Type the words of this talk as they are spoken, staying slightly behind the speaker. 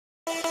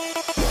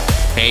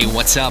Hey,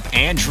 what's up?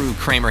 Andrew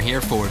Kramer here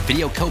for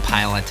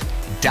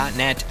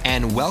VideoCopilot.net,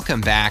 and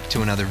welcome back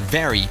to another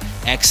very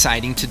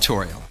exciting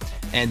tutorial.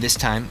 And this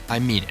time, I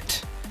mean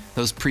it.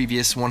 Those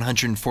previous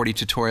 140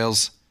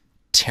 tutorials,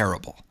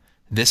 terrible.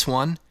 This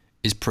one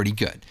is pretty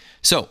good.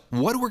 So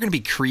what we're going to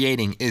be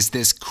creating is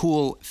this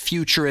cool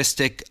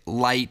futuristic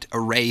light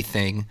array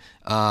thing.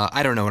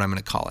 I don't know what I'm going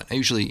to call it. I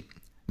usually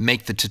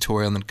make the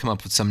tutorial and then come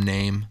up with some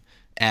name,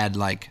 add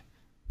like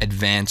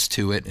advanced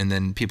to it, and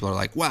then people are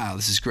like, wow,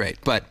 this is great.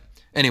 But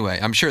anyway,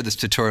 I'm sure this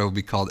tutorial will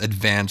be called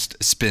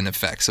Advanced Spin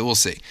Effect, so we'll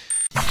see.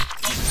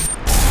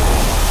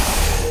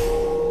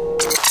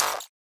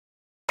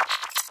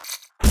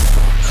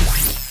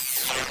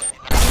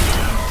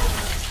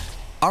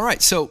 All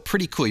right, so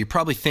pretty cool. You're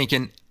probably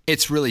thinking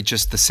it's really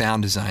just the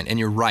sound design, and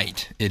you're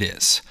right, it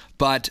is.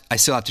 But I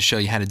still have to show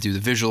you how to do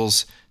the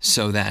visuals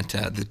so that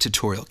the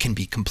tutorial can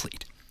be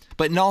complete.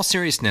 But in all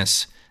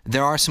seriousness,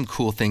 there are some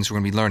cool things we're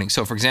going to be learning.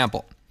 So for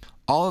example,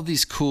 all of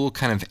these cool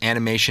kind of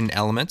animation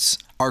elements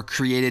are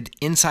created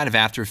inside of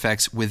After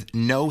Effects with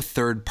no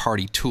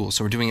third-party tools.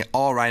 So we're doing it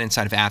all right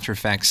inside of After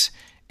Effects,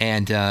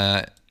 and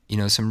you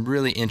know, some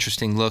really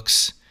interesting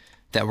looks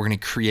that we're going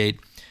to create.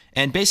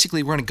 And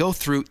basically, we're going to go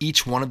through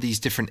each one of these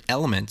different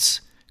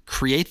elements,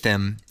 create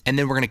them, and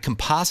then we're going to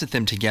composite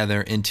them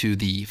together into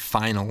the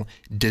final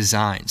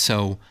design.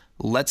 So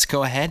let's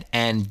go ahead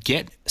and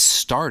get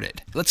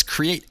started. Let's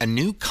create a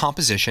new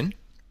composition.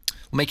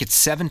 We'll make it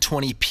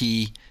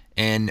 720p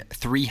and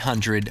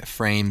 300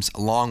 frames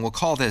long. We'll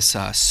call this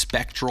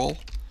spectral,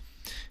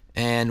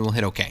 and we'll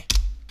hit OK.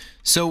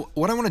 So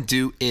what I want to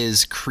do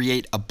is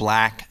create a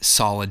black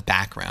solid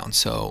background.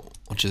 So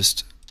we'll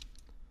just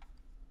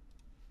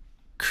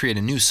create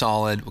a new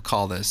solid. We'll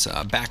call this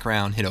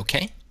background, hit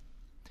OK.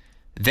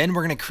 Then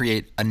we're going to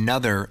create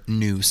another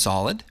new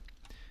solid,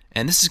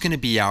 and this is going to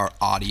be our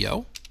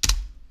audio.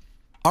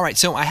 All right,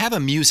 so I have a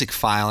music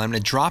file. I'm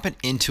going to drop it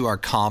into our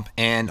comp,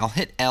 and I'll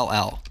hit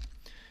LL.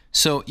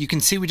 So you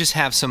can see we just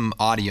have some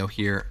audio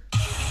here.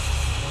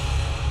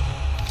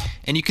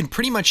 And you can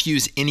pretty much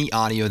use any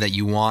audio that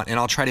you want, and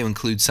I'll try to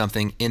include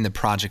something in the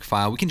project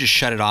file. We can just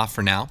shut it off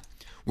for now.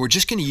 We're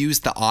just going to use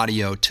the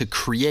audio to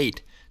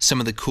create some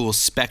of the cool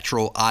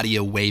spectral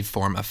audio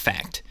waveform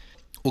effect.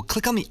 We'll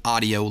click on the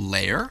audio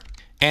layer,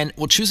 and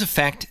we'll choose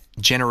Effect,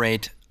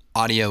 Generate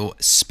Audio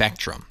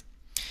Spectrum.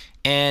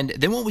 And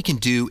then what we can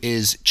do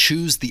is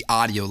choose the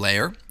audio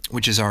layer,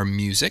 which is our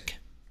music.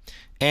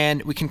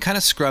 And we can kind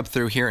of scrub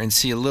through here and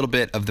see a little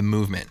bit of the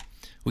movement.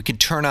 We can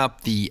turn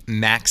up the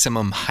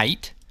maximum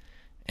height,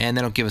 and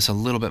that'll give us a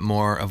little bit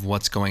more of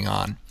what's going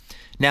on.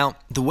 Now,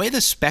 the way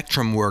the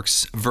spectrum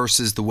works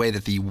versus the way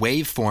that the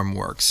waveform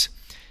works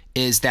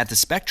is that the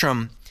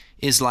spectrum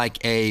is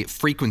like a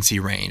frequency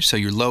range. So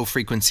your low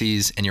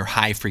frequencies and your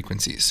high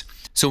frequencies.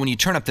 So when you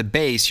turn up the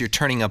bass, you're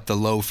turning up the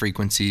low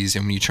frequencies,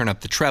 and when you turn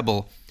up the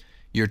treble,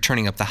 you're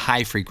turning up the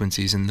high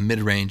frequencies in the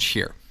mid-range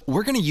here.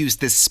 We're going to use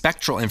this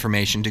spectral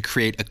information to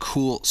create a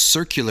cool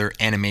circular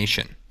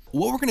animation.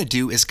 What we're going to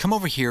do is come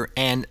over here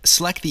and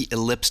select the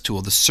ellipse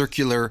tool, the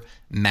circular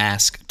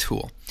mask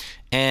tool.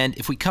 And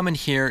if we come in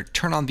here,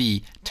 turn on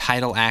the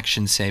title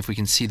action safe, we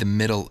can see the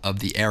middle of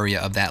the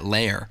area of that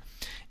layer.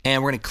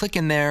 And we're going to click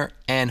in there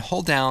and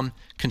hold down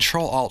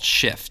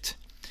Control-Alt-Shift.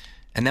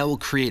 And that will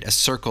create a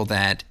circle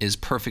that is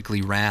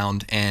perfectly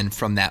round and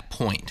from that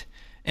point.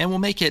 And we'll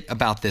make it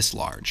about this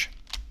large.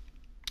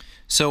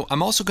 So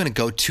I'm also going to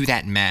go to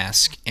that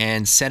mask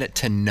and set it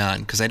to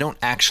none because I don't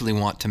actually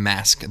want to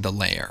mask the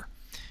layer.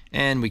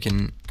 And we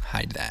can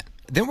hide that.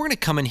 Then we're going to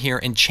come in here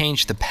and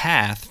change the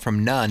path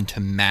from none to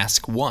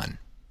mask 1.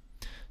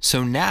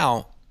 So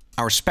now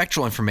our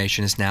spectral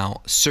information is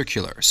now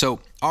circular. So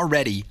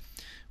already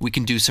we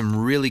can do some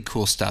really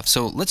cool stuff.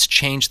 So let's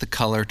change the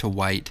color to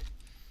white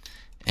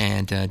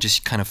and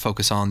just kind of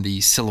focus on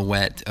the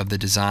silhouette of the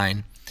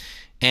design.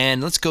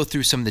 And let's go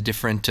through some of the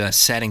different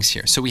settings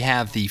here. So we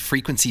have the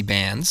frequency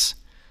bands.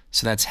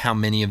 So that's how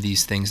many of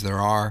these things there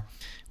are.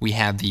 We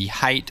have the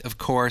height, of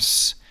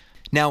course.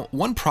 Now,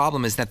 one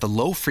problem is that the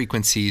low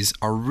frequencies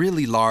are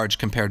really large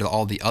compared to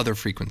all the other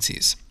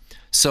frequencies.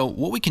 So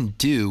what we can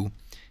do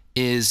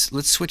is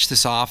let's switch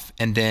this off,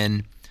 and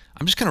then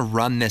I'm just going to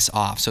run this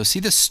off. So see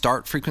the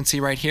start frequency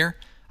right here?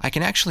 I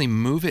can actually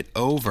move it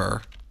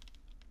over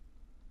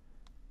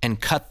and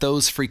cut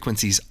those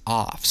frequencies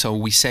off. So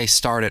we say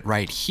start it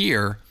right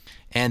here,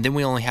 and then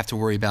we only have to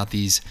worry about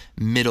these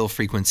middle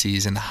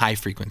frequencies and the high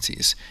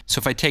frequencies. So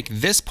if I take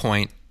this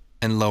point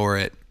and lower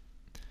it,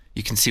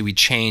 you can see we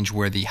change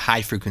where the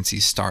high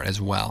frequencies start as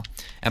well.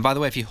 And by the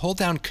way, if you hold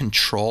down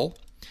Control,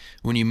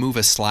 when you move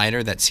a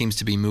slider that seems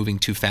to be moving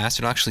too fast,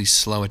 it'll actually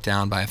slow it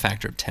down by a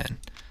factor of 10.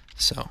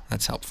 So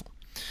that's helpful.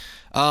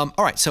 All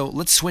right, so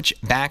let's switch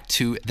back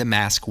to the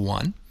mask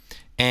 1.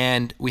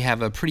 And we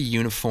have a pretty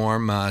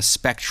uniform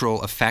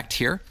spectral effect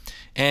here.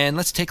 And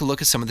let's take a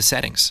look at some of the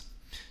settings.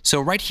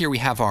 So right here we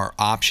have our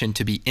option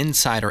to be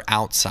inside or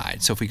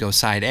outside. So if we go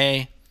side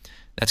A,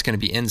 that's going to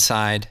be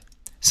inside.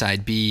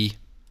 Side B,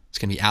 it's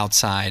going to be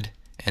outside.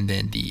 And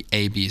then the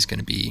AB is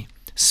going to be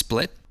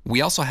split. We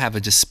also have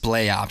a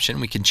display option.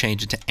 We can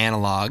change it to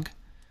analog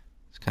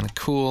Kind of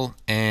cool.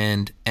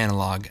 And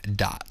analog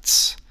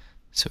dots.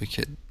 So we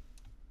could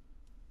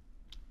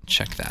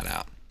check that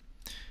out.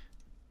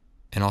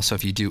 And also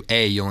if you do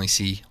A, you only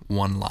see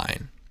one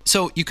line.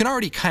 So you can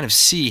already kind of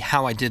see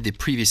how I did the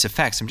previous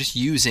effects. I'm just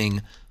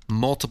using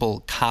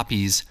multiple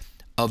copies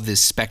of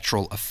this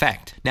spectral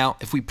effect. Now,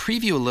 if we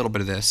preview a little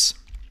bit of this,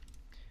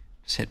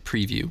 just hit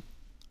preview,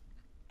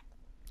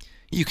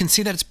 you can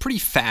see that it's pretty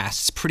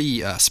fast, it's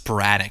pretty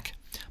sporadic.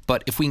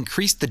 But if we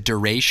increase the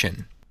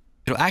duration,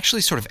 it'll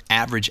actually sort of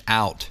average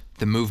out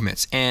the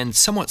movements and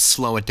somewhat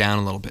slow it down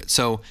a little bit.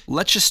 So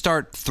let's just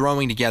start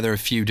throwing together a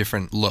few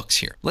different looks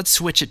here. Let's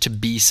switch it to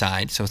B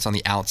side, so it's on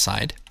the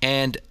outside,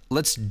 and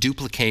let's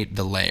duplicate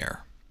the layer.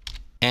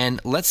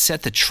 And let's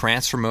set the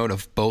transfer mode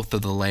of both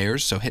of the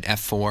layers, so hit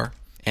F4,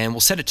 and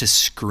we'll set it to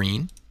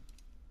screen.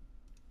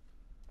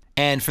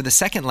 And for the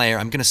second layer,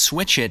 I'm going to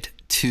switch it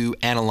to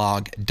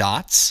analog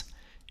dots,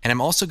 and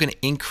I'm also going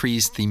to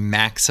increase the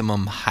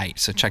maximum height.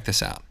 So check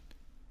this out.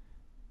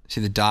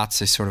 See the dots,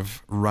 they sort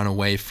of run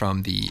away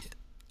from the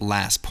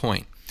last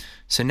point.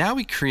 So now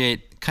we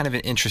create kind of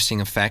an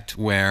interesting effect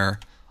where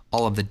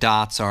all of the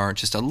dots are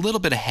just a little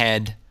bit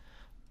ahead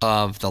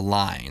of the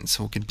line.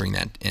 So we could bring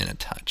that in a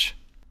touch.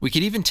 We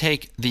could even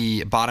take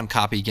the bottom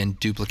copy again,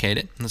 duplicate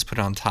it. Let's put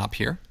it on top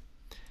here.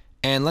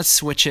 And let's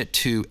switch it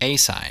to A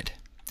side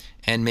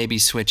and maybe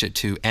switch it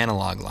to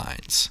analog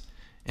lines.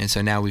 And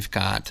so now we've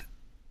got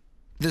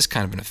this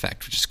kind of an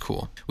effect, which is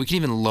cool. We can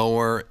even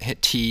lower,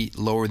 hit T,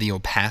 lower the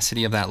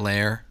opacity of that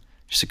layer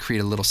just to create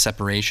a little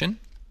separation.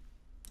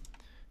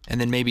 And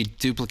then maybe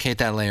duplicate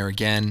that layer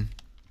again.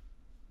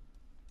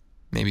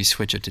 Maybe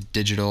switch it to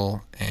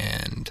digital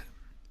and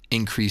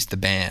increase the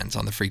bands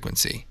on the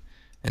frequency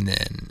and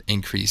then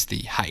increase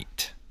the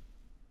height.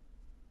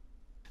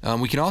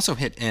 We can also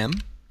hit M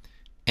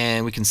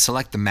and we can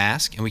select the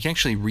mask and we can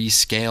actually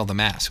rescale the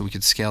mask. So we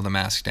could scale the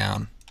mask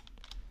down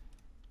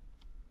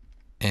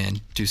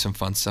and do some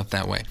fun stuff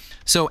that way.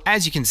 So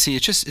as you can see,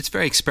 it's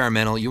very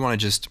experimental. You want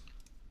to just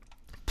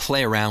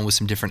play around with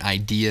some different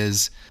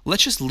ideas.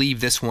 Let's just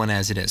leave this one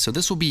as it is. So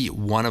this will be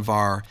one of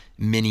our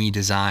mini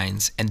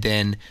designs. And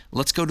then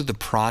let's go to the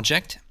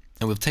project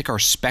and we'll take our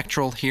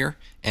spectral here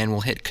and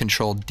we'll hit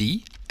Control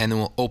D and then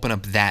we'll open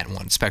up that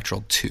one,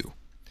 spectral 2.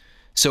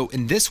 So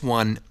in this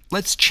one,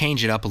 let's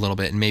change it up a little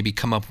bit and maybe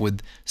come up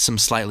with some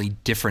slightly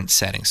different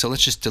settings. So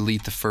let's just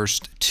delete the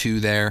first 2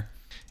 there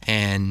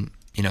and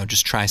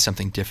just try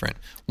something different.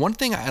 One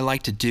thing I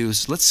like to do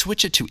is let's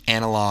switch it to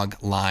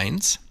analog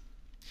lines.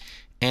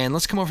 And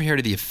let's come over here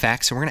to the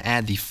effects, and we're going to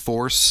add the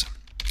force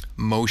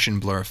motion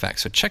blur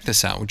effect. So check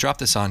this out. We drop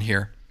this on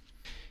here.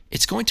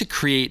 It's going to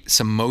create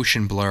some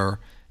motion blur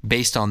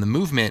based on the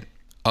movement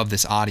of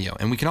this audio.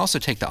 And we can also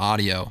take the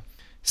audio,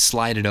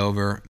 slide it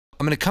over.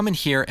 I'm going to come in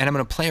here and I'm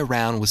going to play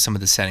around with some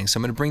of the settings. So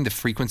I'm going to bring the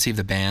frequency of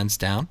the bands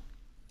down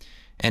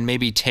and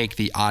maybe take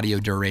the audio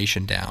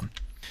duration down.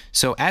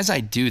 So as I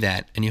do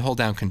that and you hold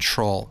down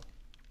Control,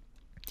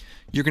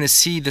 you're going to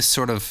see this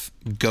sort of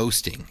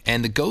ghosting.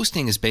 And the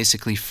ghosting is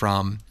basically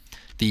from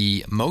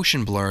the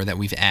motion blur that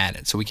we've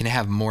added. So we can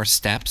have more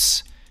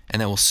steps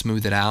and that will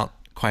smooth it out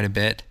quite a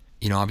bit.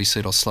 Obviously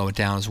it'll slow it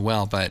down as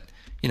well, but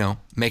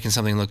making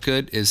something look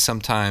good is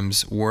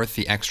sometimes worth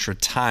the extra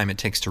time it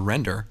takes to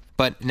render.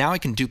 But now I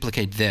can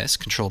duplicate this,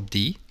 Control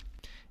D,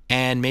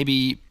 and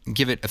maybe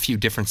give it a few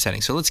different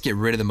settings. So let's get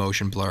rid of the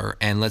motion blur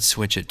and let's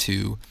switch it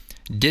to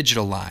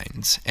digital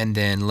lines. And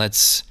then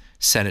let's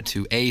set it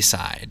to A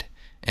side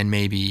and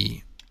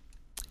maybe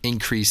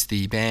increase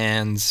the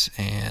bands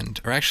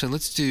or actually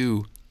let's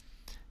do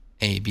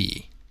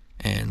AB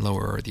and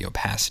lower the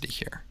opacity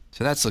here.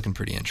 So that's looking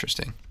pretty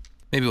interesting.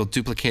 Maybe we'll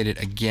duplicate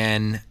it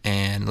again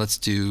and let's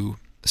do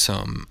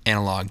some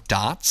analog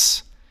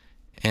dots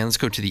and let's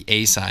go to the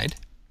A side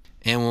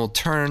and we'll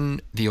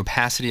turn the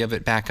opacity of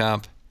it back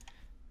up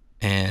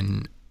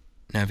and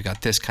now we've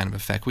got this kind of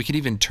effect. We could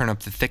even turn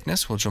up the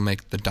thickness, which will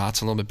make the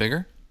dots a little bit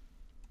bigger.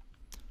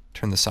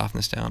 Turn the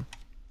softness down.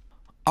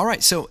 All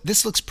right, so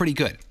this looks pretty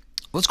good.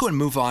 Let's go and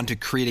move on to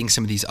creating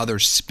some of these other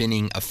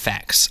spinning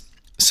effects.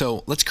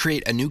 So let's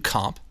create a new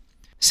comp.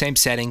 Same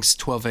settings,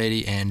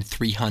 1280 and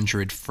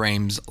 300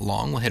 frames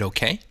long. We'll hit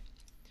OK.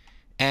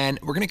 And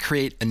we're going to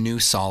create a new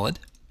solid.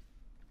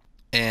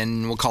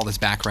 And we'll call this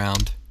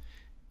background.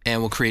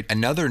 And we'll create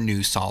another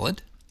new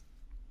solid.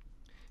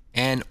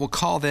 And we'll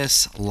call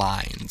this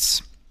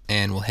lines.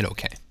 And we'll hit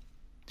OK.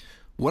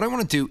 What I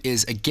want to do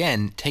is,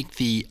 again, take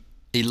the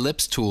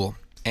ellipse tool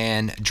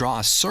and draw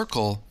a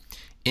circle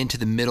into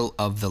the middle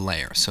of the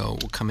layer. So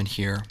we'll come in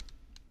here,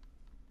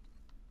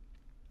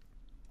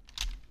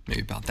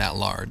 maybe about that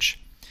large.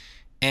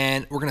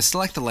 And we're going to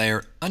select the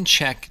layer,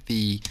 uncheck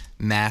the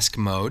mask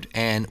mode,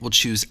 and we'll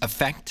choose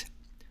Effect,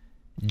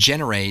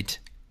 Generate,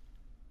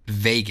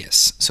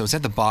 Vegas. So it's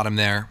at the bottom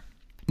there.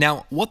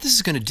 Now, what this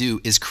is going to do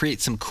is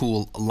create some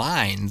cool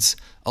lines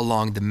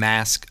along the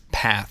mask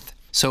path.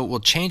 So we'll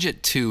change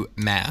it to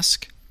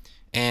mask,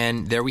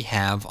 and there we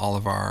have all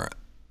of our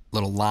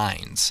little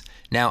lines.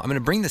 Now I'm going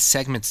to bring the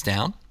segments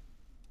down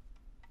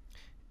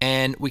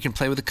and we can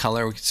play with the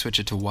color. We can switch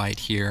it to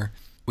white here.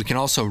 We can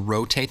also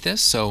rotate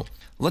this. So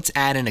let's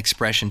add an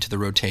expression to the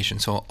rotation.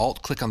 So I'll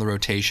alt-click on the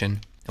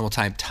rotation, and we'll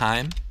type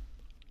time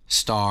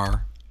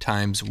star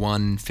times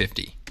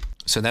 150.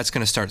 So that's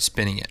going to start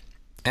spinning it.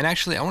 And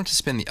actually, I want it to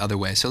spin the other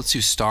way. So let's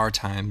do star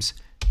times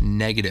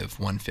negative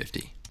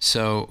 150.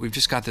 So we've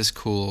just got this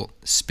cool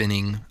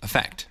spinning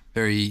effect.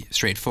 Very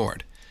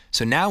straightforward.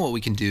 So now what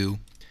we can do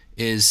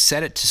is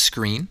set it to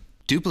screen,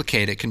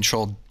 duplicate it,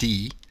 Control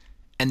D,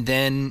 and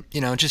then,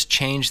 just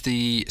change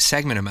the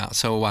segment amount.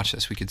 So watch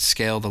this. We could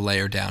scale the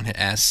layer down, hit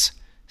S,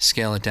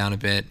 scale it down a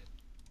bit.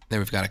 There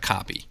we've got a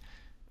copy.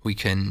 We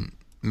can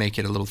make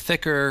it a little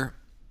thicker,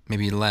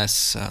 maybe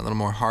less, a little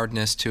more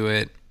hardness to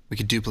it. We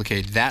could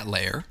duplicate that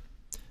layer,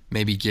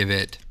 maybe give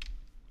it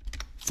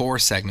 4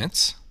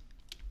 segments,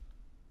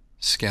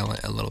 scale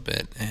it a little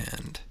bit,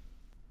 and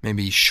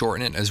maybe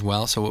shorten it as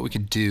well. So what we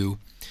could do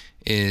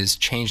is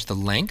change the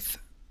length,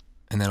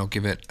 and that'll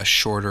give it a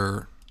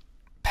shorter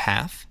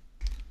path.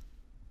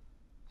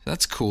 So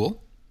that's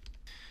cool.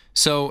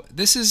 So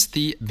this is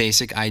the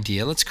basic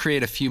idea. Let's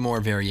create a few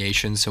more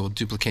variations. So we'll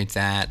duplicate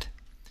that,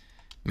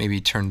 maybe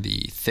turn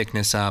the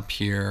thickness up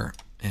here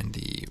and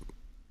the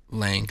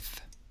length.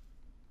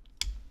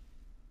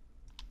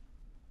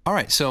 All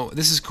right, so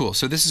this is cool.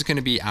 So this is going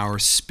to be our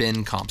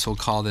spin comp. So we'll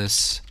call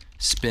this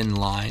spin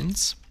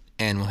lines,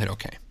 and we'll hit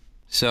OK.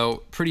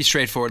 So pretty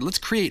straightforward. Let's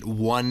create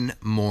one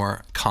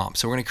more comp.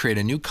 So we're going to create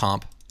a new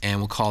comp, and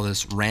we'll call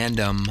this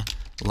random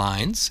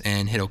lines,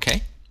 and hit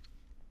OK.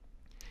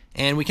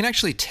 And we can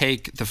actually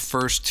take the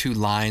first 2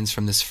 lines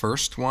from this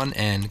first one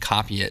and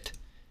copy it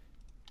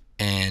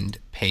and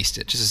paste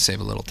it just to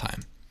save a little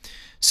time.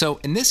 So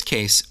in this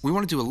case, we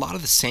want to do a lot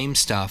of the same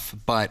stuff,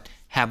 but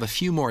have a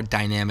few more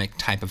dynamic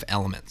type of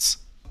elements.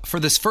 For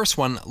this first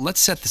one, let's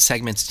set the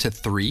segments to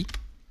 3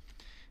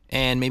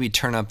 and maybe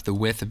turn up the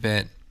width a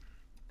bit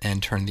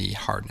and turn the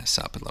hardness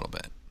up a little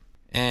bit.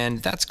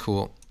 And that's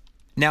cool.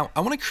 Now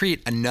I want to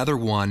create another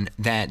one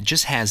that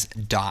just has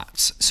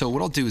dots. So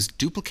what I'll do is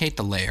duplicate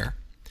the layer,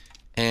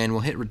 and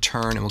we'll hit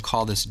return, and we'll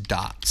call this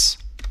dots.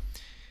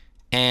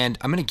 And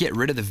I'm going to get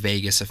rid of the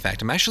Vegas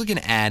effect. I'm actually going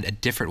to add a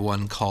different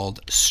one called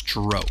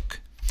stroke.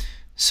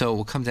 So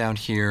we'll come down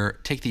here,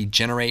 take the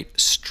generate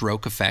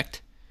stroke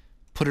effect,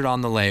 put it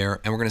on the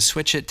layer, and we're going to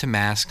switch it to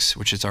masks,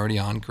 which is already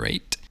on.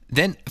 Great.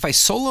 Then if I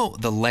solo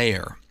the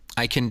layer,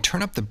 I can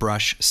turn up the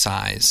brush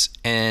size,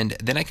 and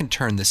then I can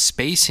turn the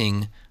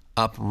spacing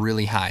up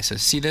really high. So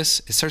see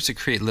this? It starts to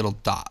create little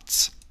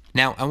dots.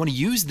 Now I want to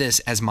use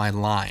this as my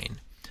line,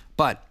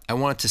 but I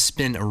want it to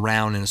spin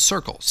around in a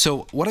circle.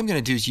 So what I'm going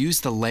to do is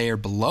use the layer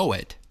below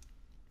it,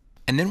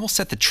 and then we'll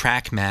set the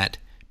track matte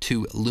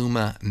to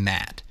Luma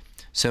Matte.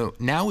 So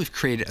now we've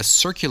created a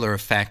circular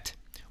effect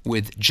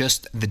with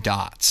just the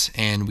dots,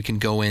 and we can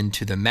go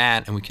into the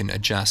matte and we can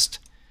adjust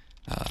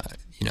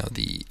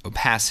the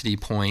opacity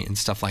point and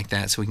stuff like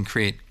that, so we can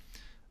create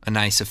a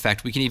nice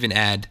effect. We can even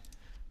add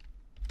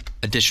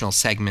additional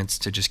segments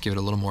to just give it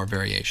a little more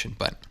variation,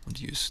 but we'll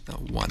use the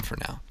 1 for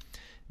now.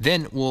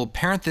 Then we'll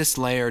parent this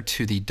layer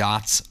to the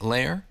dots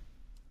layer,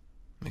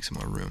 make some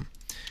more room,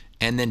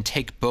 and then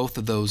take both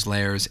of those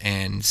layers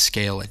and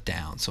scale it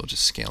down. So we'll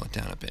just scale it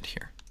down a bit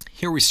here.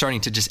 Here we're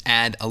starting to just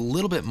add a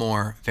little bit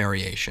more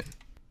variation.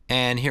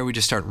 And here we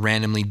just start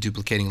randomly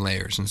duplicating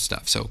layers and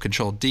stuff. So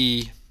Control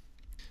D,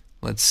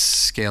 let's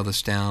scale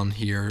this down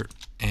here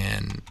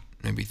and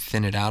maybe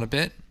thin it out a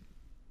bit.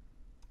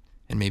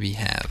 And maybe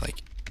have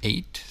like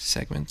 8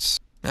 segments.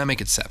 I'll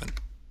make it 7.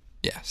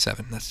 Yeah,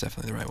 7, that's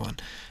definitely the right one.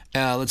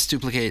 Let's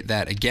duplicate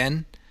that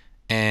again,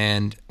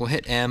 and we'll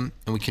hit M,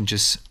 and we can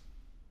just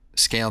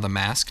scale the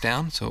mask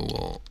down. So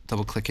we'll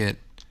double click it,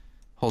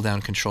 hold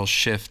down Control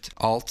Shift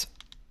Alt,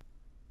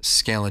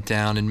 scale it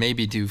down, and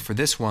maybe do for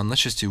this one,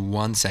 let's just do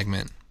 1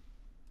 segment.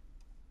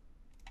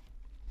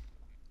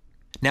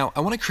 Now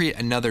I want to create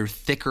another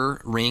thicker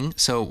ring.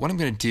 So what I'm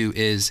going to do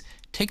is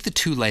take the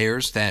 2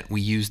 layers that we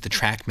used the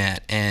track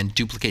matte and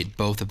duplicate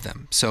both of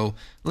them. So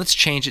let's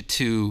change it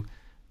to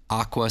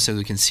aqua so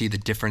we can see the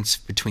difference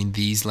between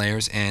these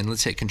layers, and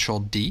let's hit Control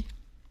D.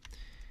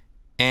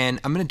 And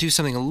I'm going to do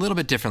something a little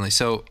bit differently.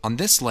 So on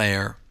this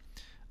layer,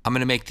 I'm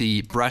going to make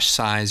the brush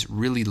size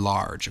really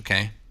large,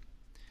 okay?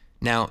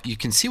 Now you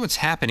can see what's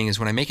happening is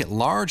when I make it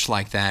large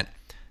like that,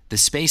 the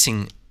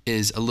spacing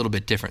is a little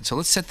bit different. So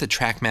let's set the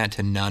track matte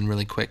to none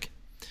really quick,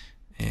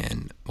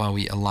 and while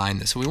we align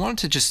this. So we want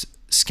it to just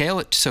scale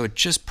it so it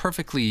just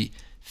perfectly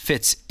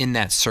fits in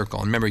that circle.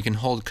 And remember, you can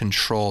hold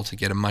Control to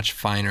get a much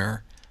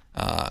finer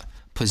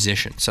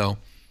position. So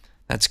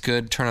that's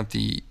good. Turn up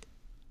the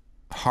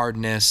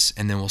hardness,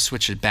 and then we'll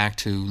switch it back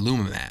to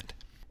Luma Matte.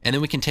 And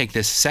then we can take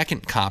this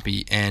second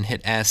copy and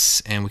hit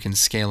S, and we can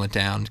scale it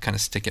down, kind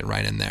of stick it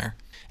right in there.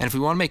 And if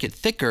we want to make it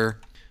thicker,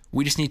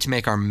 we just need to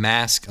make our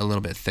mask a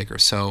little bit thicker.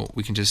 So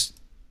we can just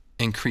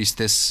increase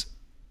this,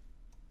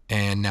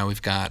 and now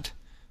we've got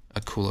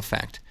a cool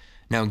effect.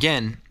 Now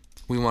again,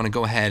 we want to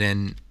go ahead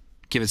and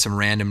give it some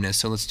randomness.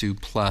 So let's do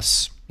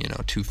plus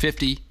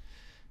 250.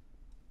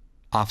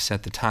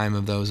 Offset the time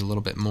of those a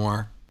little bit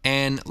more.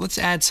 And let's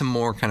add some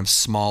more kind of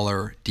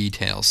smaller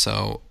details.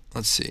 So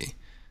let's see.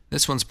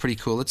 This one's pretty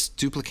cool. Let's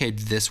duplicate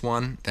this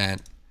one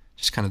that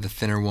just kind of the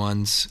thinner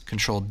ones,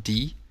 Control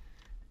D,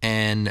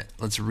 and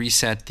let's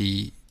reset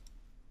the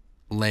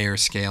layer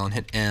scale and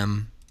hit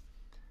M,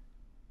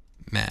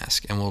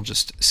 mask, and we'll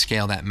just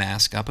scale that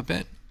mask up a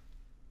bit.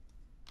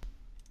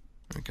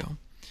 There we go.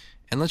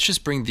 And let's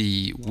just bring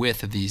the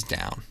width of these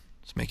down.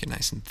 Let's make it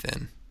nice and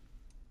thin.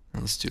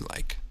 And let's do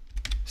like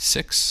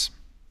 6.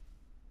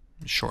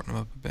 Shorten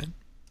them up a bit.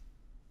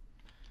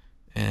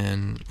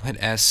 And hit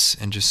S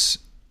and just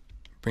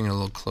bring it a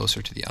little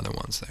closer to the other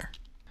ones there.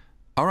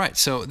 All right,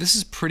 so this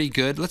is pretty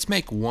good. Let's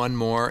make one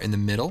more in the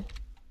middle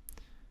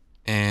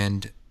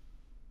and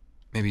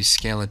maybe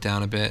scale it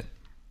down a bit.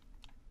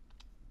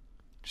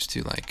 Just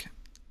do like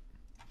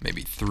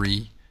maybe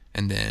 3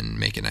 and then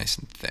make it nice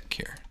and thick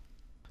here.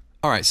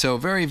 All right, so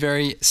very,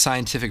 very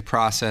scientific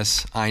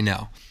process, I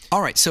know.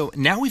 All right, so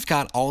now we've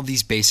got all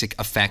these basic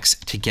effects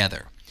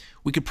together.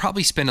 We could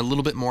probably spend a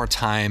little bit more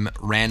time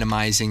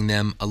randomizing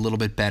them a little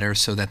bit better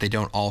so that they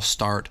don't all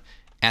start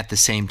at the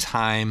same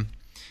time.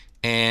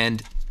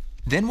 And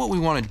then what we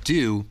want to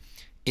do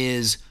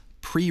is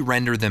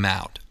pre-render them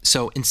out.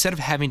 So instead of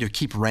having to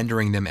keep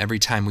rendering them every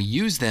time we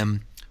use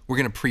them, we're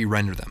going to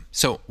pre-render them.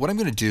 So what I'm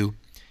going to do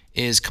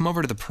is come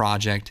over to the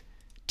project,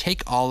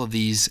 take all of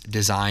these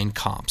design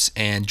comps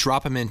and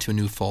drop them into a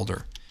new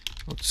folder.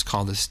 We'll just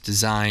call this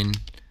design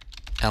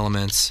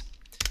elements.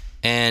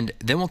 And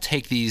then we'll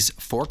take these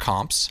 4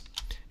 comps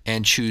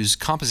and choose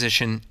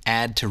composition,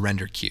 add to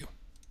render queue.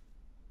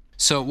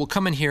 So we'll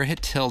come in here,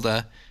 hit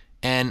tilde,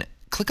 and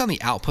click on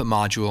the output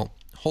module,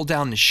 hold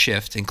down the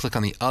shift and click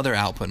on the other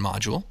output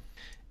module.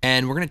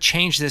 And we're going to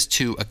change this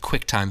to a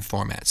QuickTime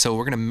format. So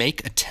we're going to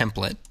make a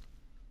template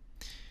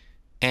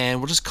and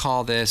we'll just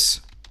call this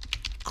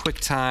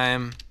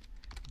QuickTime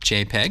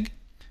JPEG.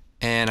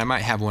 And I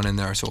might have one in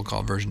there, so we'll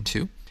call it version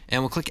 2.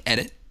 And we'll click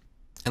edit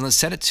and let's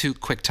set it to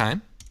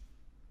QuickTime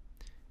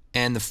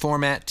and the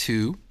format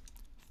to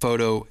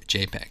photo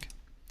JPEG.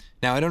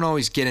 Now I don't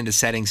always get into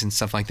settings and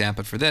stuff like that,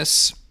 but for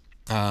this,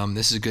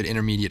 this is a good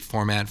intermediate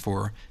format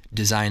for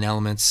design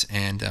elements,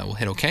 and we'll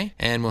hit OK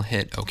and we'll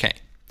hit OK.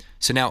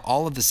 So now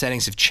all of the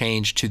settings have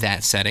changed to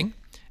that setting,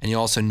 and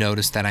you'll also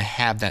notice that I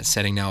have that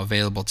setting now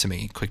available to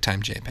me,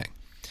 QuickTime JPEG.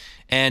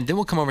 And then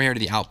we'll come over here to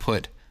the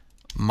output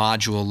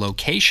module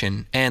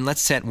location and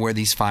let's set where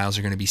these files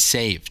are going to be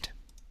saved.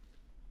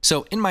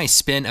 So in my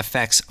spin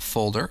effects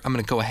folder, I'm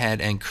going to go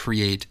ahead and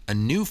create a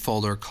new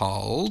folder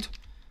called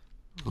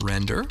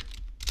render,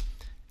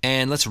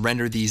 and let's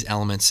render these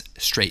elements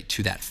straight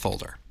to that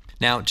folder.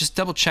 Now just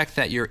double check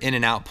that your in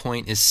and out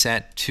point is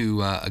set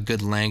to a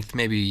good length.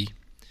 Maybe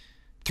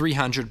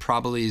 300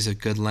 probably is a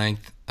good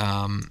length,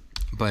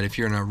 but if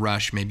you're in a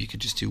rush, maybe you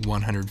could just do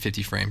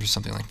 150 frames or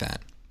something like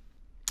that.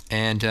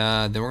 And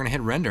then we're going to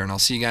hit render, and I'll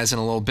see you guys in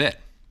a little bit.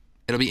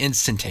 It'll be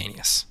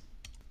instantaneous.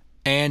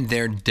 And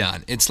they're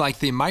done. It's like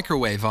the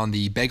microwave on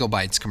the Bagel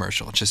Bites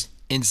commercial. It's just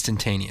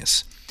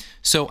instantaneous.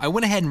 So I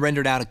went ahead and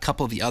rendered out a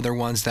couple of the other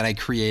ones that I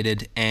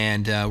created,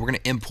 and we're going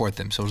to import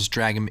them. So we'll just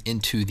drag them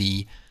into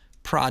the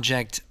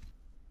project,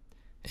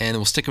 and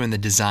we'll stick them in the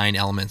design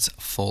elements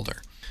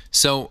folder.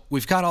 So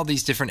we've got all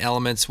these different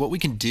elements. What we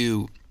can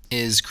do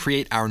is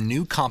create our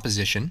new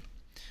composition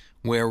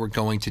where we're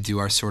going to do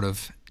our sort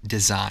of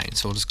design.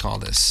 So we'll just call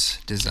this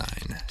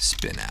design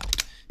spin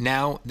out.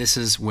 Now this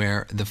is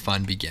where the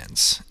fun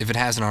begins, if it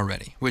hasn't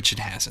already, which it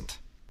hasn't.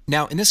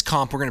 Now in this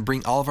comp, we're going to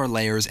bring all of our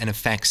layers and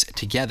effects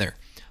together.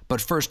 But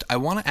first, I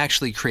want to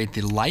actually create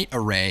the light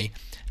array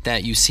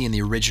that you see in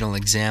the original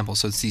example.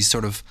 So it's these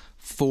sort of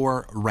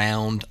 4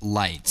 round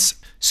lights.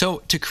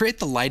 So to create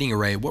the lighting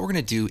array, what we're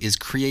going to do is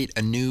create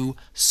a new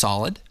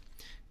solid,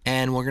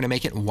 and we're going to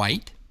make it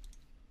white.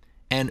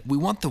 And we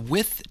want the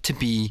width to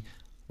be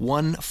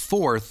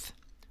 1/4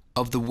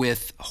 of the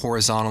width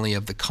horizontally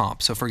of the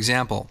comp. So for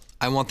example,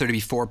 I want there to be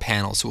 4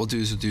 panels. So what we'll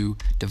do is we'll do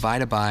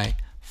divided by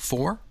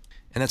 4,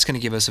 and that's going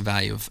to give us a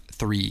value of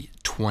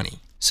 320.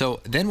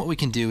 So then what we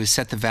can do is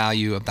set the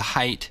value of the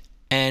height,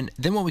 and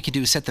then what we can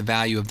do is set the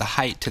value of the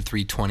height to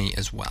 320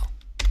 as well.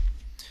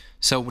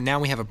 So now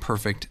we have a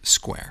perfect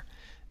square.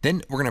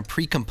 Then we're going to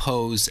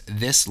pre-compose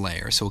this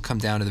layer. So we'll come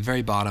down to the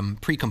very bottom,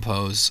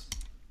 pre-compose,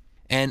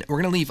 and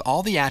we're going to leave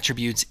all the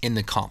attributes in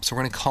the comp. So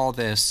we're going to call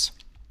this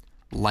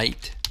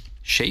light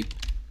shape,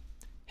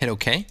 hit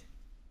OK,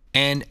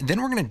 and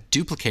then we're going to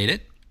duplicate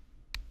it,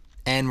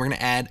 and we're going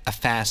to add a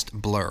fast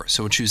blur.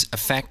 So we'll choose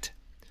effect,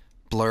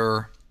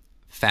 blur,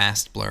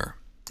 fast blur,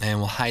 and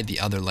we'll hide the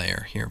other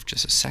layer here for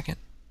just a second.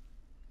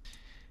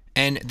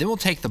 And then we'll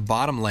take the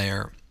bottom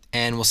layer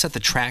and we'll set the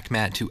track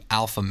matte to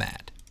alpha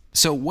matte.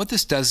 So what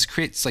this does is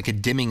creates like a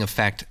dimming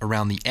effect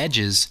around the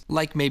edges,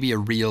 like maybe a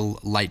real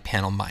light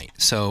panel might.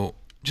 So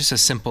just a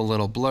simple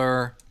little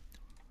blur,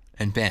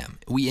 and bam,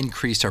 we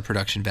increased our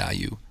production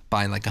value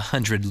by like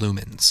 100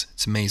 lumens.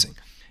 It's amazing.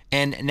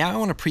 And now I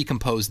want to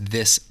pre-compose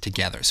this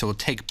together. So we'll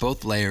take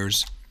both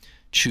layers,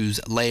 choose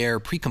layer,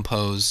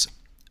 pre-compose,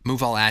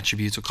 move all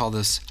attributes. We'll call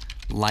this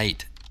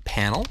light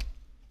panel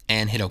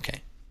and hit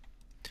OK.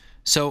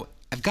 So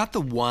I've got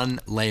the one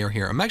layer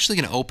here. I'm actually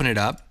going to open it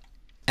up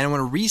and I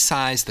want to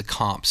resize the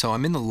comp. So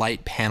I'm in the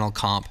light panel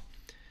comp.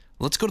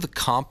 let's go to the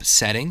comp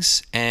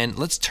settings and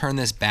let's turn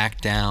this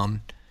back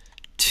down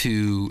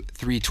to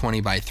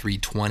 320 by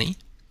 320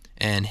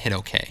 and hit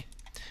OK.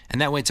 And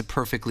that way it's a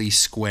perfectly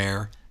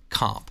square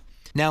comp.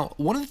 Now,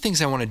 one of the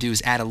things I want to do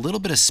is add a little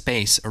bit of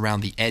space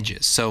around the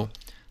edges. So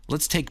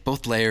let's take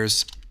both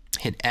layers,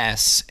 hit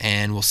S,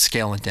 and we'll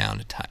scale it down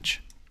a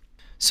touch.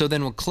 So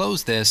then we'll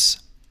close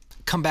this,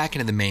 come back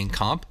into the main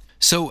comp.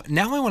 So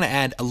now I want to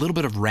add a little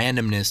bit of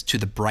randomness to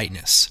the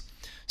brightness.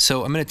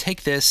 So I'm going to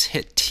take this,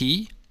 hit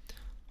T,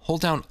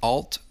 hold down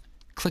Alt,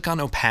 click on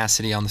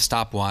opacity on the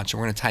stopwatch, and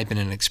we're going to type in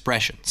an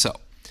expression. So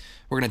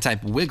we're going to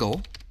type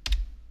wiggle,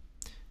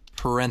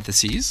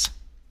 parentheses,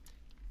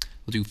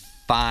 we'll do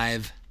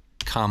 5,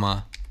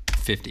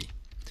 50.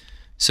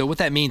 So what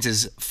that means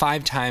is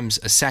 5 times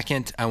a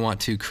second, I want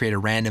to create a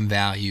random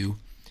value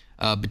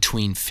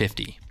between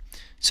 50.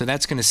 So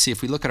that's going to see,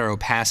 if we look at our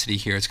opacity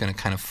here, it's going to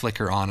kind of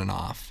flicker on and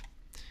off.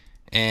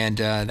 And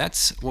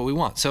that's what we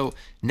want. So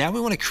now we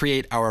want to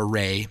create our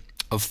array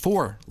of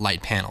 4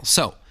 light panels.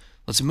 So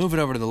let's move it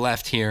over to the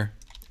left here,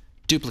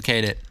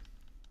 duplicate it,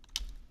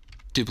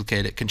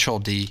 Control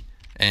D,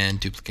 and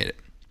duplicate it.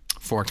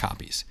 4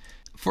 copies.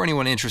 For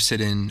anyone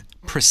interested in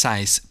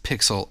precise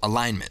pixel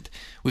alignment,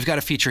 we've got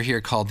a feature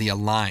here called the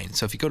Align.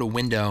 So if you go to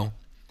Window,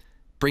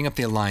 bring up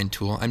the Align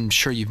tool. I'm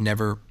sure you've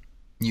never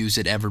used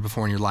it ever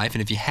before in your life,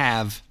 and if you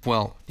have,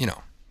 well, you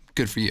know,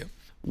 good for you.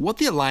 What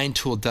the Align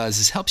tool does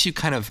is helps you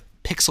kind of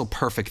pixel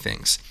perfect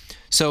things.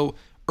 So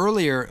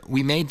earlier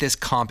we made this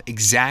comp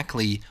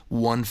exactly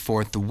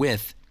 1/4 the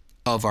width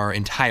of our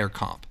entire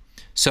comp.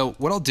 So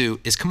what I'll do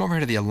is come over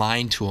to the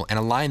Align tool and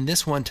align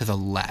this one to the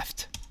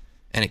left.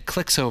 And it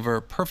clicks over,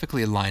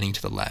 perfectly aligning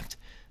to the left.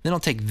 Then I'll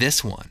take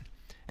this one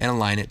and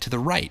align it to the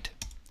right.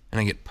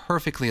 And I get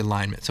perfectly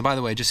alignment. So by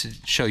the way, just to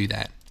show you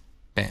that,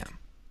 bam.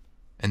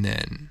 And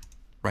then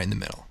right in the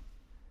middle.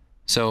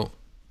 So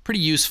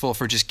pretty useful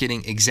for just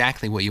getting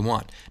exactly what you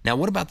want. Now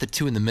what about the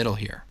 2 in the middle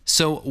here?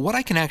 So what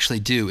I can actually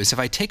do is if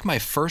I take my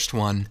first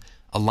one,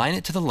 align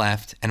it to the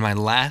left, and my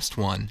last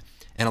one,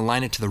 and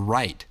align it to the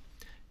right,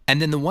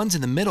 and then the ones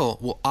in the middle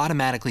will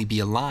automatically be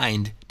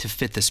aligned to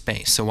fit the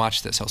space. So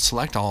watch this. I'll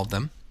select all of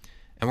them,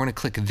 and we're going to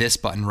click this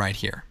button right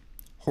here,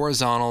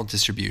 horizontal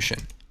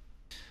distribution.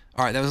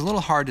 All right, that was a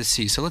little hard to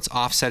see, so let's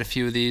offset a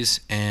few of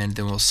these, and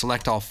then we'll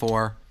select all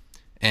 4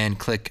 and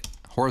click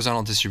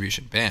horizontal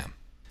distribution. Bam.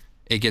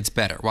 It gets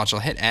better. Watch, I'll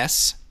hit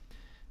S,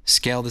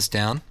 scale this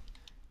down,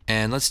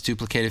 and let's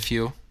duplicate a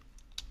few.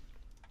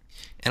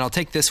 And I'll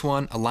take this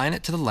one, align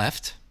it to the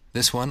left,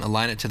 this one,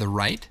 align it to the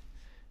right,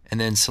 and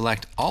then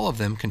select all of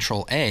them,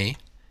 Control A,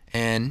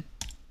 and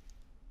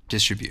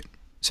distribute.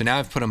 So now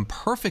I've put them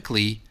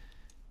perfectly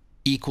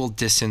equal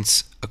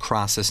distance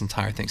across this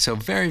entire thing. So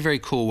very, very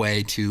cool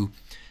way to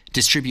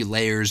distribute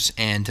layers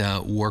and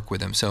work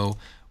with them. So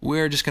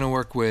we're just going to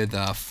work with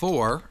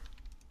 4.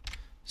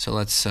 So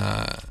let's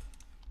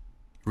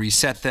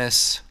reset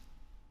this,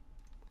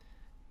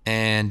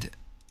 and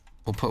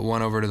we'll put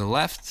 1 over to the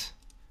left,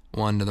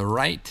 1 to the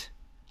right,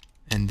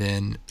 and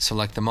then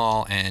select them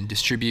all and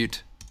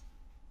distribute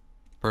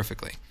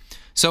perfectly.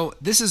 So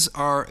this is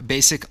our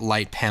basic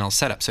light panel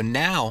setup. So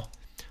now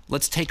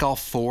let's take all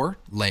 4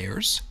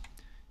 layers,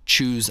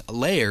 choose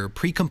Layer,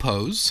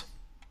 Pre-Compose,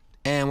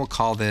 and we'll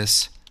call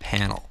this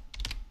Panel.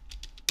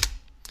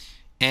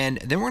 And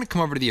then we're going to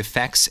come over to the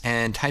effects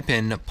and type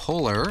in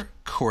polar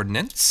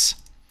coordinates,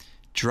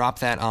 drop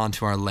that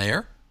onto our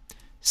layer,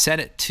 set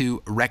it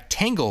to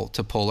rectangle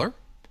to polar,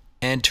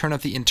 and turn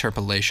up the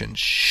interpolation.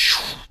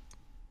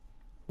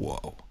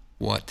 Whoa,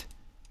 what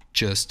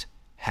just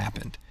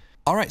happened?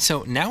 All right,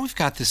 so now we've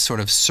got this sort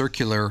of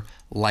circular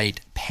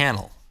light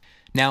panel.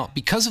 Now,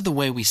 because of the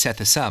way we set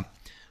this up,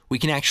 we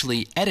can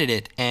actually edit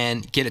it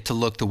and get it to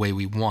look the way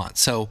we want.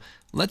 So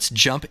let's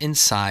jump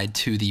inside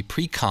to the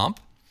pre-comp,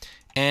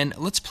 and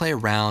let's play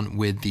around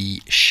with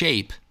the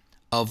shape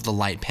of the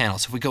light panel.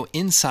 So if we go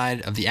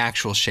inside of the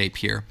actual shape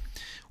here,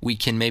 we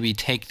can maybe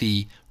take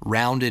the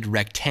rounded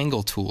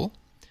rectangle tool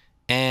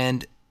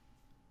and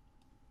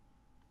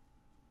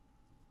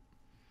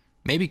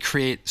maybe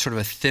create sort of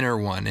a thinner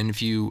one. And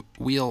if you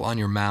wheel on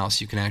your mouse,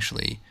 you can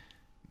actually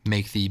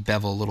make the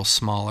bevel a little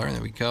smaller.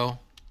 There we go.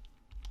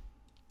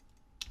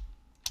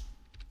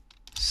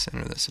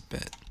 Center this a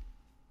bit.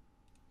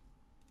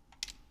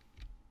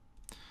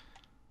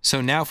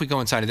 So now if we go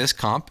inside of this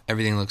comp,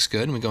 everything looks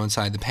good, and we go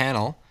inside the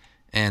panel,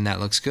 and that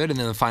looks good, and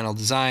then the final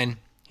design,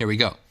 here we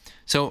go.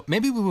 So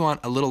maybe we want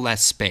a little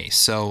less space,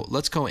 so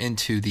let's go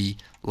into the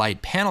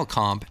light panel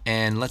comp,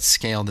 and let's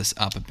scale this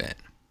up a bit.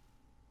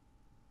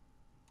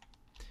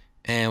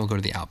 And we'll go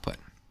to the output.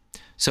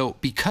 So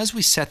because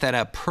we set that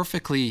up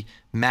perfectly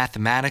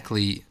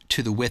mathematically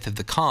to the width of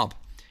the comp,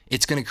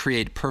 it's going to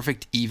create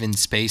perfect even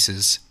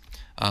spaces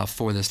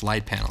for this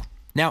light panel.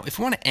 Now, if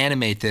we want to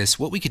animate this,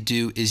 what we could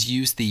do is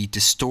use the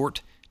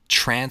distort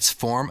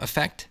transform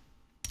effect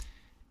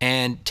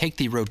and take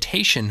the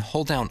rotation,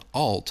 hold down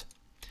Alt,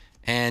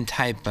 and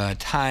type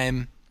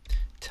time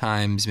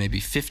times maybe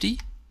 50,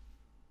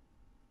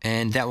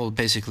 and that will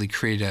basically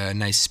create a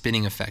nice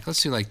spinning effect.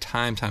 Let's do like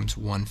time times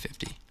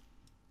 150.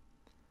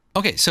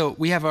 Okay, so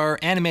we have our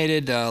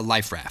animated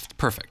life raft.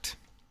 Perfect.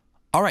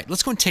 All right,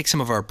 let's go and take some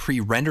of our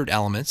pre-rendered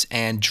elements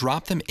and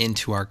drop them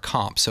into our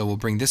comp. So we'll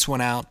bring this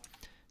one out,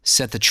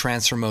 set the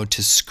transfer mode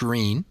to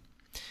screen,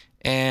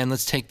 and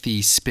let's take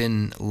the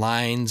spin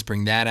lines,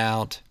 bring that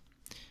out,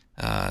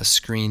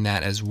 screen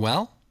that as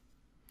well.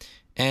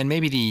 And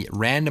maybe the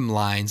random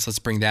lines, let's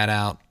bring that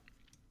out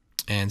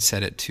and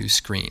set it to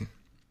screen.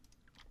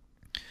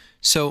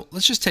 So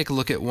let's just take a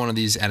look at one of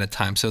these at a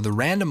time. So the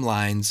random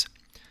lines,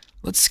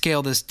 let's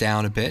scale this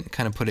down a bit,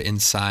 kind of put it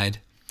inside.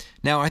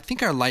 Now I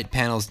think our light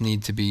panels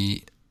need to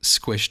be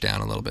squished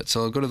down a little bit.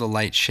 So I'll go to the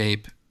light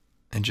shape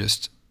and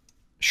just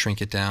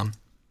shrink it down.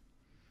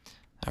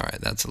 All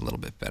right, that's a little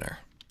bit better.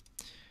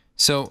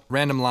 So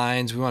random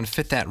lines, we want to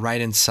fit that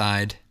right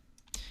inside.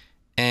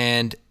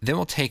 And then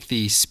we'll take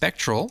the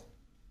spectral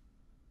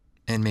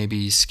and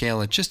maybe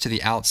scale it just to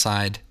the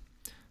outside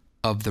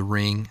of the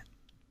ring.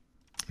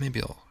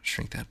 Maybe I'll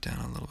shrink that down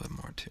a little bit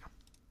more too.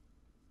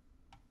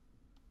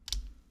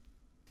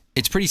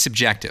 It's pretty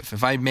subjective.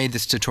 If I made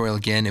this tutorial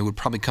again, it would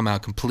probably come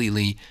out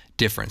completely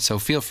different. So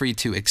feel free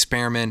to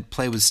experiment,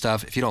 play with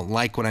stuff. If you don't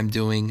like what I'm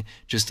doing,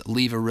 just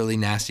leave a really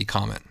nasty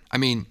comment. I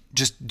mean,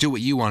 just do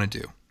what you want to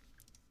do.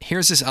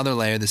 Here's this other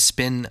layer, the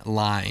spin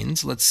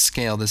lines. Let's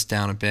scale this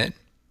down a bit.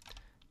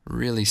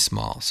 Really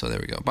small. So there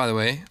we go. By the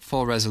way,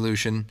 full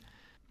resolution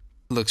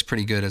looks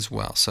pretty good as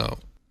well. So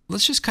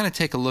let's just kind of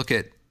take a look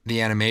at the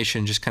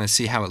animation, just kind of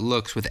see how it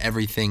looks with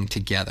everything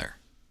together.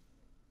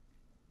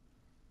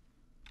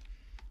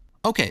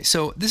 Okay,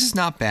 so this is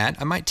not bad.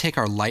 I might take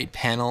our light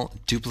panel,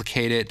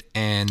 duplicate it,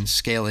 and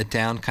scale it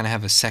down, kind of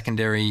have a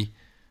secondary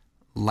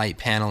light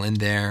panel in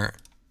there.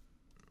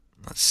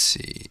 Let's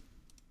see.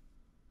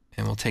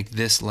 And we'll take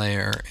this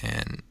layer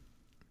and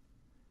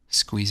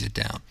squeeze it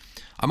down.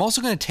 I'm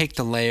also going to take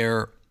the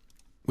layer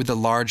with the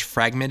large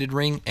fragmented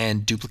ring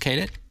and duplicate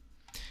it,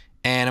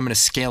 and I'm going to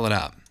scale it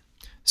up.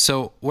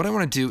 So what I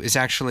want to do is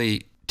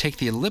actually take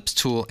the ellipse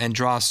tool and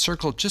draw a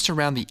circle just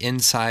around the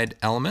inside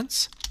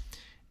elements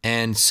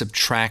and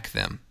subtract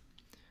them.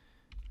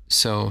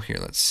 So here,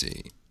 let's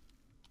see.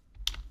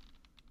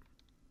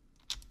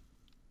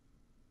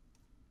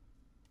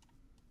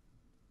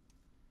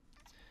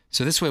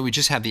 So this way we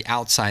just have the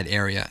outside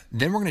area.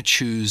 Then we're going to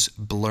choose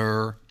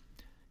blur,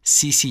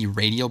 CC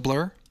radial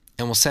blur,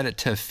 and we'll set it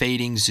to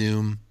fading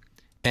zoom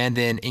and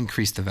then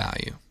increase the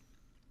value.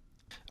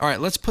 All right,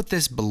 let's put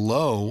this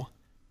below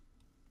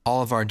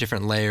all of our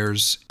different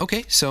layers.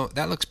 Okay, so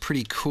that looks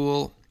pretty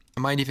cool. I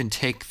might even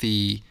take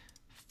the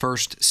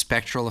first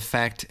spectral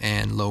effect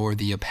and lower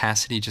the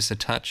opacity just a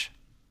touch.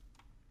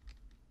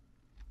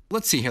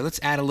 Let's see here, let's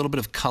add a little bit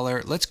of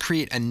color. Let's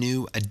create a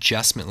new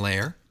adjustment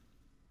layer,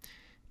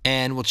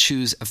 and we'll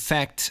choose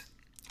effect,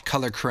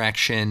 color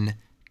correction,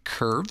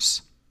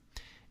 curves.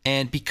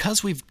 And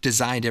because we've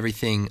designed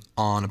everything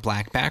on a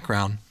black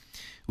background,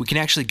 we can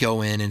actually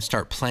go in and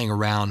start playing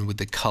around with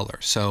the color.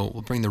 So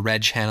we'll bring the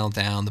red channel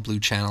down, the blue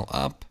channel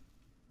up.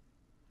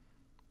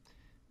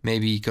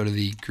 Maybe go to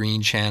the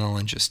green channel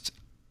and just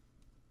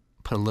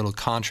put a little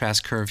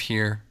contrast curve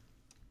here.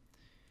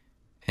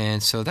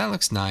 And so that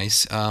looks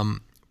nice.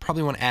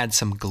 Probably want to add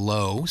some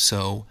glow,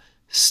 so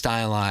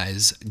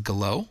stylize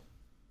glow.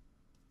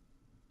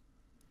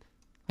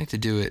 I like to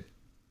do it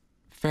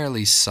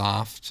fairly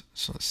soft,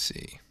 so let's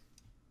see.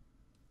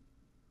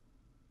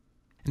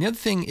 And the other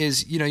thing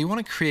is, you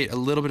want to create a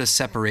little bit of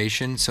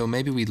separation, so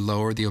maybe we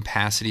lower the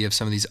opacity of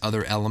some of these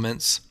other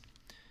elements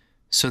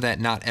so that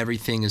not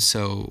everything is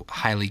so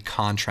highly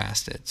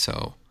contrasted.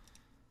 So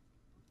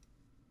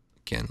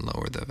again,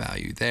 lower the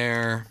value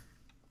there.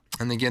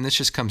 And again, this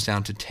just comes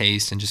down to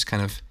taste and just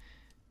kind of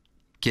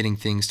getting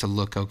things to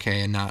look okay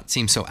and not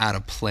seem so out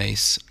of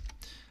place.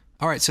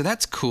 All right, so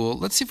that's cool.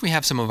 Let's see if we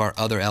have some of our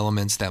other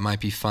elements that might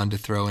be fun to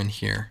throw in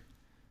here.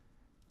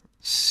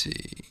 Let's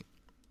see.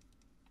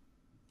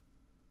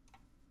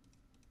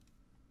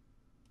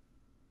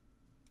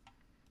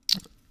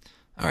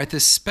 All right,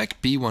 this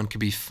spec B one could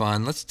be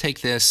fun. Let's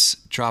take this,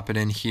 drop it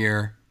in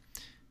here,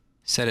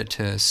 set it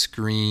to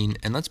screen,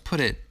 and let's put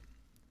it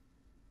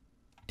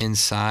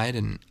inside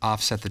and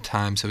offset the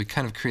time so we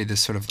kind of create this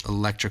sort of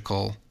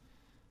electrical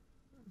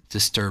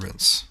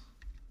disturbance.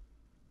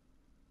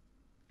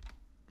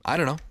 I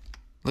don't know.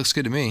 Looks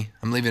good to me.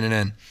 I'm leaving it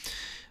in.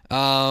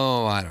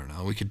 Oh, I don't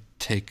know. We could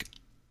take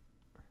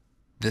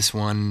this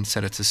one,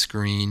 set it to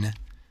screen,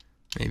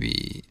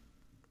 maybe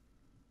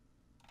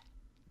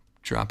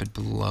drop it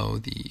below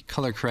the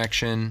color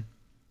correction.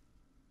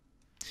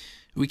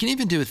 We can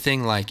even do a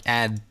thing like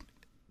add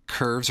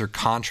curves or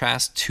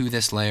contrast to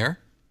this layer.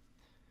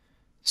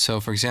 So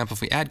for example,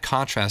 if we add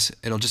contrast,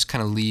 it'll just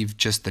kind of leave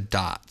just the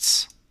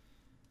dots,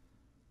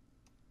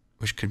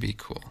 which could be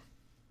cool.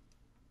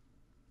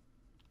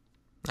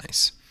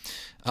 Nice.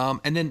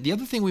 And then the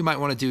other thing we might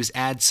want to do is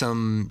add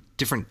some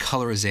different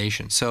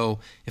colorization. So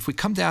if we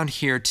come down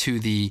here to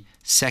the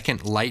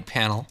second light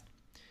panel,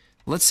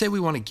 let's say we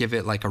want to give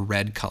it like a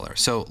red color.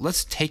 So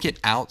let's take it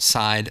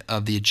outside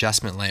of the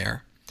adjustment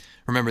layer.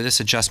 Remember, this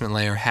adjustment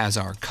layer has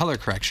our color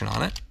correction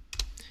on it.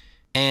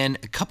 And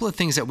a couple of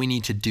things that we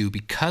need to do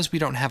because we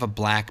don't have a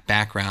black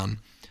background.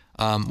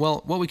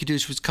 Well, what we could do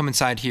is just come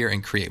inside here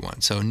and create one.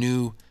 So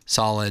new,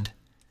 solid,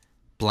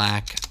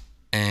 black,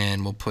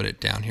 and we'll put it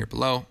down here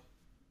below.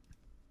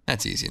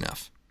 That's easy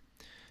enough.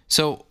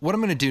 So what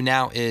I'm going to do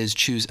now is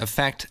choose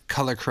Effect,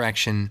 Color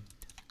Correction,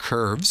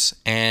 Curves,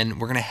 and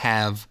we're going to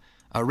have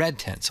a red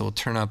tint. So we'll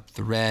turn up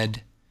the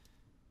red,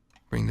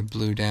 bring the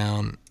blue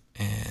down,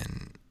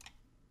 and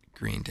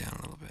green down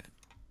a little bit.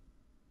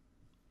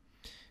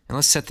 And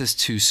let's set this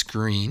to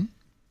screen.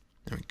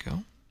 There we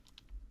go.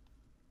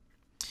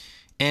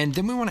 And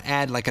then we want to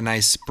add like a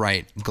nice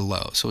bright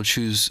glow. So we'll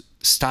choose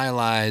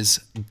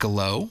Stylize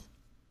Glow,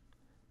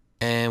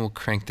 and we'll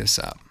crank this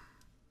up.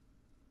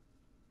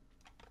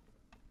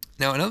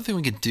 Now another thing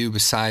we could do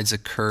besides the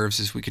curves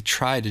is we could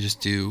try to just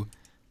do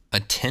a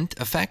tint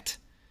effect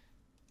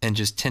and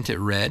just tint it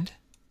red.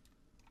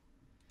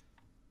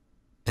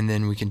 And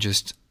then we can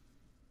just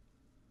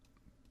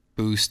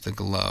boost the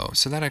glow.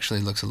 So that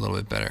actually looks a little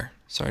bit better.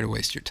 Sorry to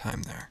waste your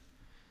time there.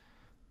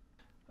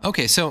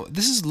 Okay, so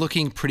this is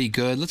looking pretty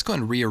good. Let's go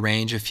and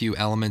rearrange a few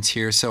elements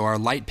here. So our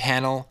light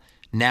panel,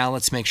 now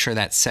let's make sure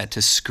that's set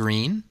to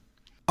screen.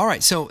 All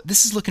right, so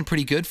this is looking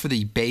pretty good for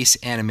the base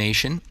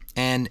animation.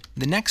 And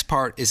the next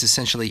part is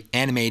essentially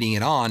animating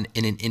it on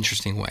in an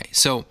interesting way.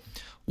 So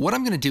what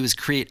I'm going to do is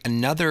create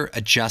another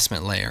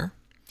adjustment layer.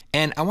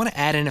 And I want to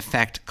add an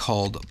effect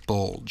called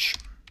bulge.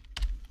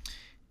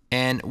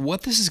 And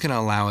what this is going to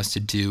allow us to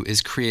do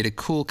is create a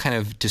cool kind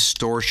of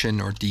distortion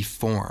or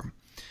deform.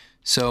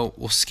 So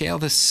we'll scale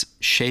this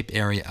shape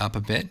area up a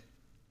bit.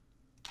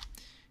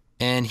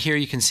 And here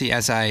you can see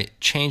as I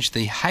change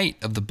the height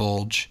of the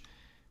bulge,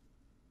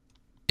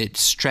 it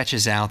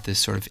stretches out this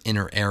sort of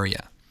inner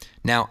area.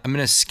 Now I'm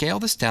going to scale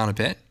this down a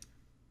bit.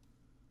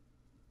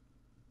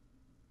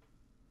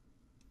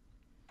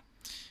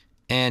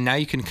 And now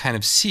you can kind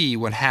of see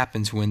what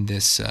happens when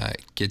this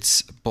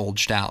gets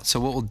bulged out. So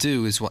what we'll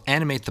do is we'll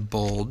animate the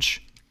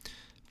bulge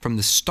from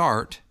the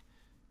start.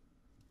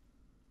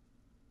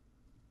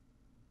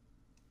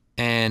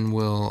 And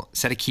we'll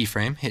set a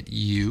keyframe, hit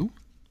U.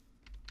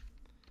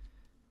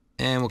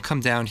 And we'll come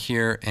down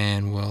here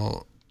and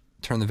we'll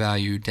turn the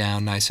value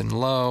down nice and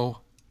low.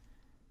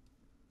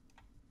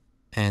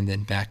 And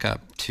then back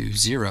up to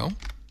 0.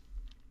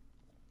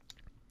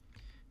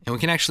 And we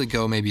can actually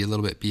go maybe a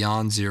little bit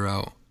beyond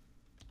 0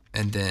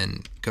 and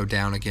then go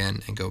down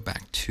again and go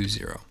back to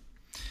 0.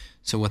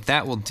 So what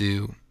that will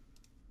do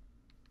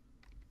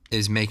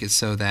is make it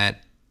so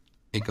that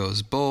it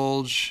goes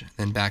bulge,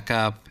 then back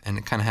up, and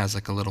it kind of has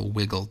like a little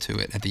wiggle to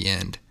it at the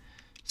end.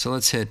 So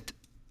let's hit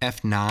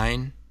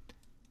F9.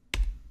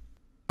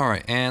 All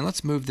right, and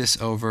let's move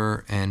this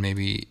over and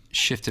maybe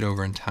shift it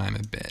over in time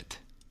a bit.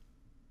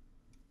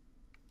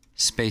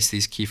 Space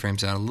these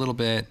keyframes out a little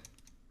bit.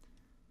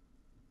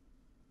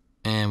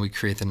 And we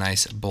create the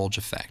nice bulge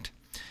effect.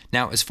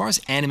 Now, as far as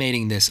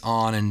animating this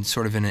on and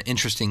sort of in an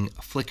interesting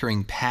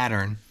flickering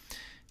pattern,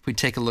 if we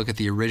take a look at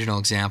the original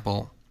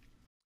example,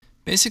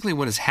 basically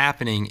what is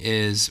happening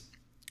is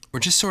we're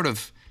just sort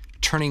of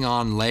turning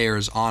on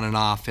layers on and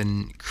off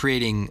and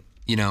creating,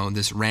 you know,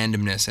 this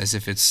randomness as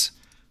if it's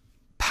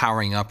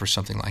powering up or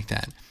something like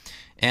that.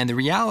 And the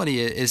reality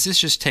is this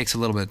just takes a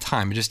little bit of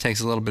time. It just takes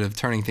a little bit of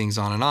turning things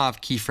on and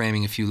off,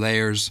 keyframing a few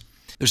layers.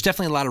 There's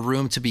definitely a lot of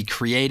room to be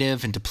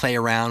creative and to play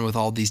around with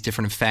all these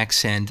different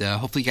effects, and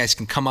hopefully you guys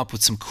can come up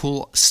with some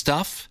cool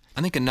stuff.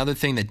 I think another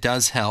thing that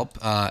does help,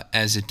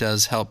 as it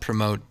does help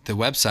promote the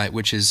website,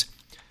 which is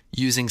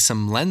using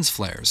some lens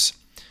flares.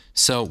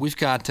 So we've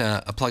got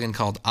a plugin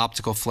called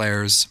Optical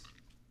Flares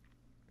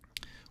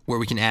where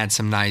we can add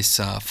some nice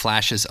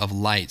flashes of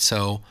light.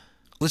 So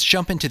let's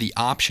jump into the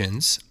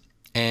options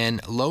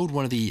and load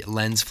one of the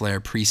lens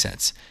flare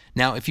presets.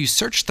 Now, if you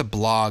search the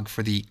blog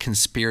for the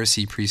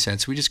conspiracy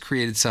presets, we just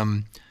created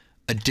some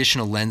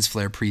additional lens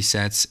flare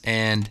presets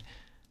and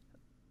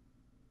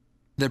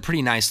they're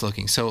pretty nice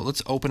looking. So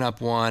let's open up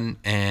one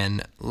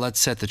and let's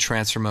set the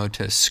transfer mode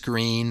to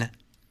screen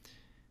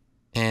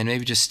and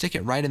maybe just stick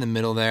it right in the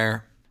middle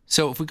there.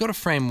 So if we go to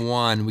frame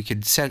 1, we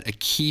could set a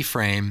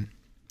keyframe,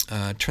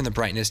 turn the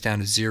brightness down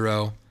to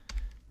 0.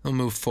 We'll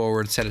move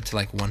forward, set it to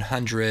like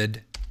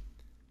 100,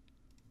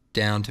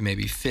 down to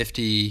maybe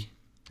 50,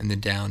 and then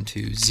down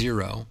to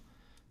 0.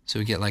 So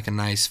we get like a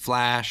nice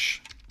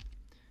flash,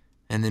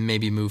 and then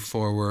maybe move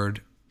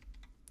forward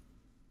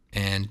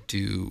and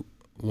do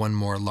one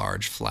more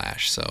large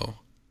flash. So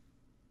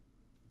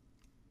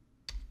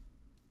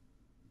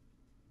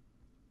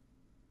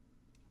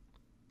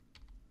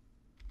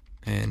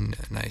and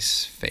a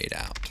nice fade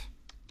out.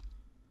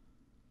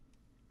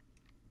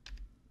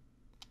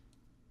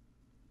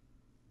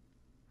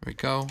 There we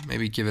go.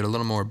 Maybe give it a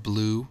little more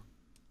blue.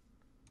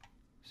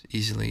 It's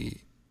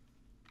easily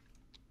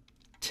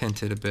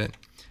tinted a bit.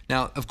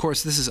 Now, of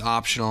course, this is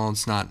optional.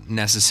 It's not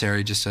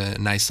necessary, just a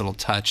nice little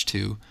touch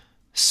to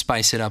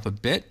spice it up a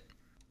bit.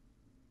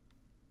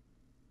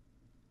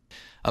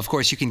 Of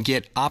course, you can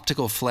get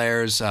optical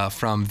flares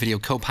from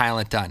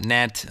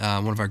videocopilot.net,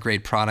 one of our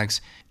great products.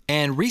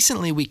 And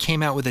recently we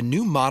came out with a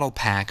new model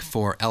pack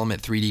for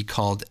Element 3D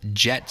called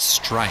Jet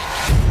Strike.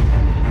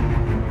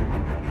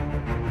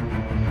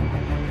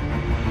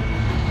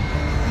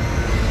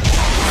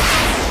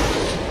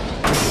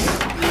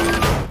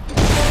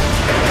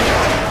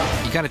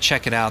 You gotta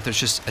check it out. There's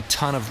just a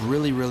ton of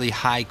really, really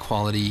high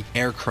quality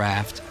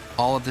aircraft.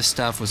 All of this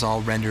stuff was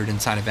all rendered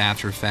inside of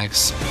After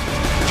Effects.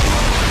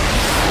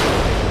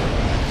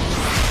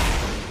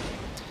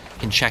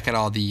 You can check out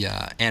all the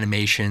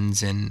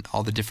animations and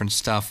all the different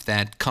stuff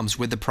that comes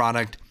with the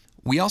product.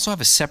 We also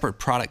have a separate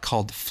product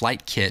called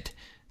Flight Kit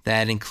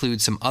that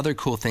includes some other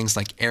cool things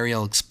like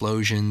aerial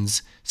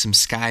explosions, some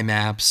sky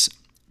maps,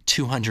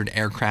 200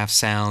 aircraft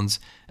sounds,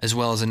 as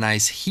well as a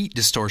nice heat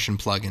distortion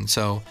plugin.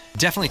 So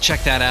definitely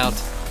check that out.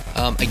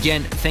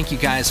 Again, thank you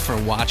guys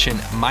for watching.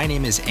 My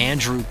name is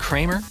Andrew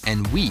Kramer,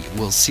 and we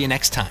will see you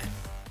next time.